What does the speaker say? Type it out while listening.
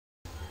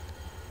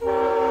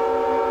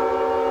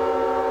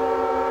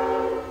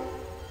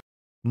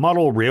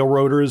Model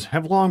railroaders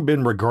have long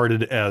been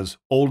regarded as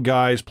old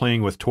guys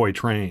playing with toy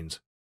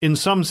trains. In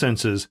some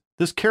senses,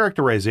 this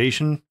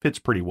characterization fits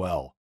pretty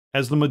well,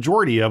 as the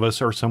majority of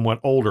us are somewhat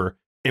older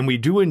and we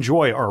do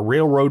enjoy our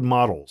railroad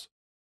models.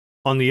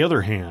 On the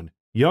other hand,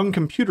 young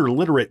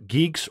computer-literate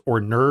geeks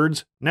or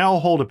nerds now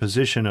hold a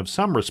position of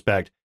some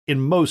respect in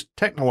most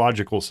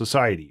technological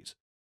societies.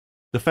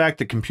 The fact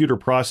that computer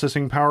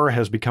processing power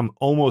has become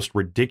almost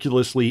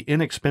ridiculously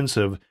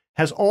inexpensive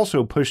has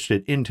also pushed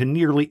it into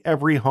nearly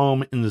every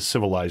home in the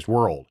civilized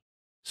world.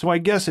 So I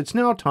guess it's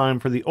now time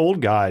for the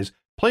old guys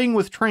playing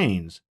with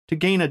trains to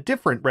gain a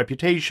different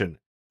reputation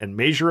and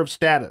measure of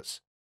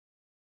status.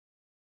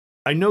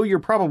 I know you're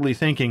probably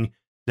thinking,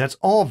 that's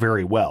all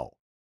very well,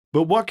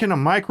 but what can a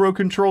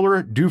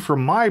microcontroller do for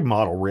my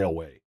model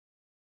railway?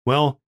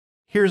 Well,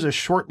 here's a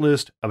short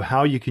list of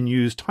how you can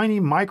use tiny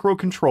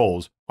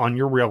microcontrols on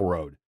your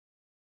railroad.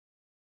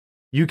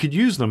 You could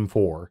use them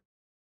for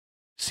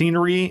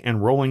scenery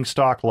and rolling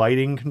stock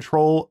lighting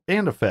control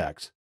and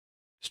effects,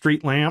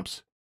 street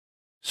lamps,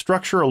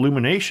 structure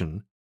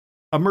illumination,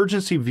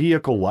 emergency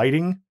vehicle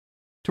lighting,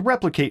 to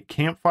replicate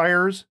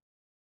campfires,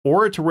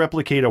 or to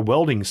replicate a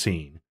welding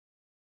scene.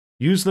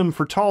 Use them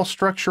for tall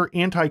structure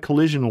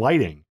anti-collision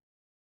lighting,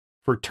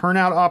 for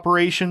turnout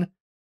operation,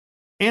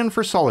 and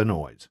for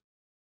solenoids.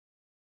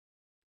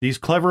 These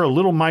clever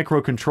little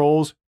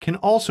microcontrols can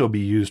also be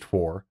used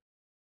for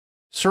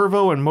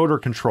servo and motor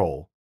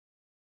control,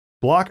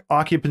 block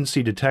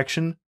occupancy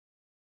detection,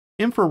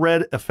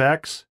 infrared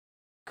effects,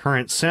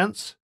 current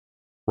sense,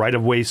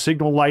 right-of-way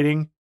signal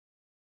lighting,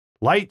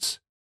 lights,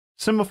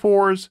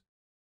 semaphores,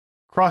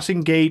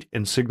 crossing gate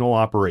and signal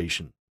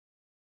operation.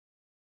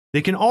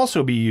 They can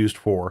also be used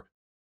for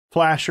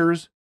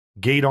flashers,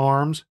 gate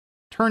arms,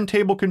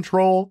 turntable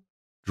control,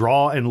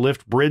 draw and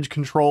lift bridge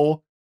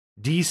control,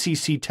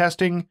 DCC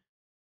testing,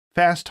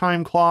 fast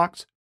time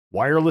clocks,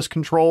 wireless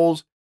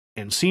controls,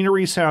 and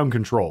scenery sound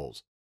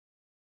controls.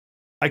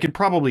 I could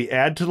probably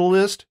add to the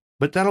list,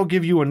 but that'll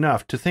give you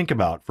enough to think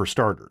about for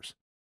starters.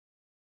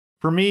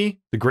 For me,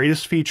 the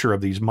greatest feature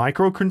of these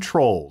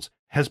microcontrols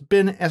has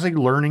been as a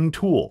learning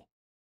tool.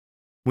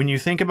 When you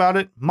think about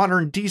it,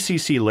 modern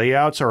DCC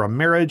layouts are a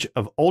marriage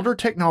of older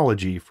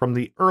technology from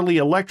the early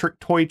electric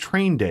toy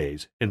train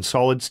days and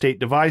solid-state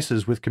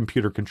devices with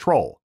computer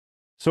control.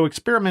 So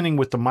experimenting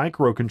with the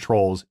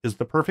microcontrols is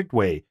the perfect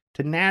way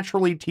to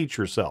naturally teach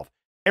yourself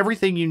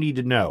everything you need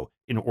to know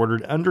in order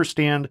to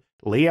understand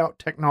layout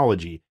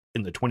technology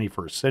in the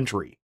 21st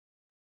century.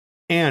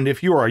 And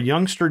if you are a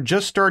youngster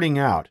just starting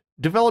out,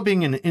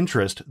 developing an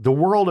interest, the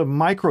world of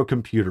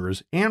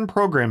microcomputers and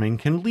programming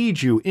can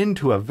lead you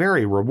into a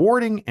very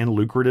rewarding and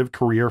lucrative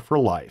career for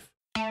life.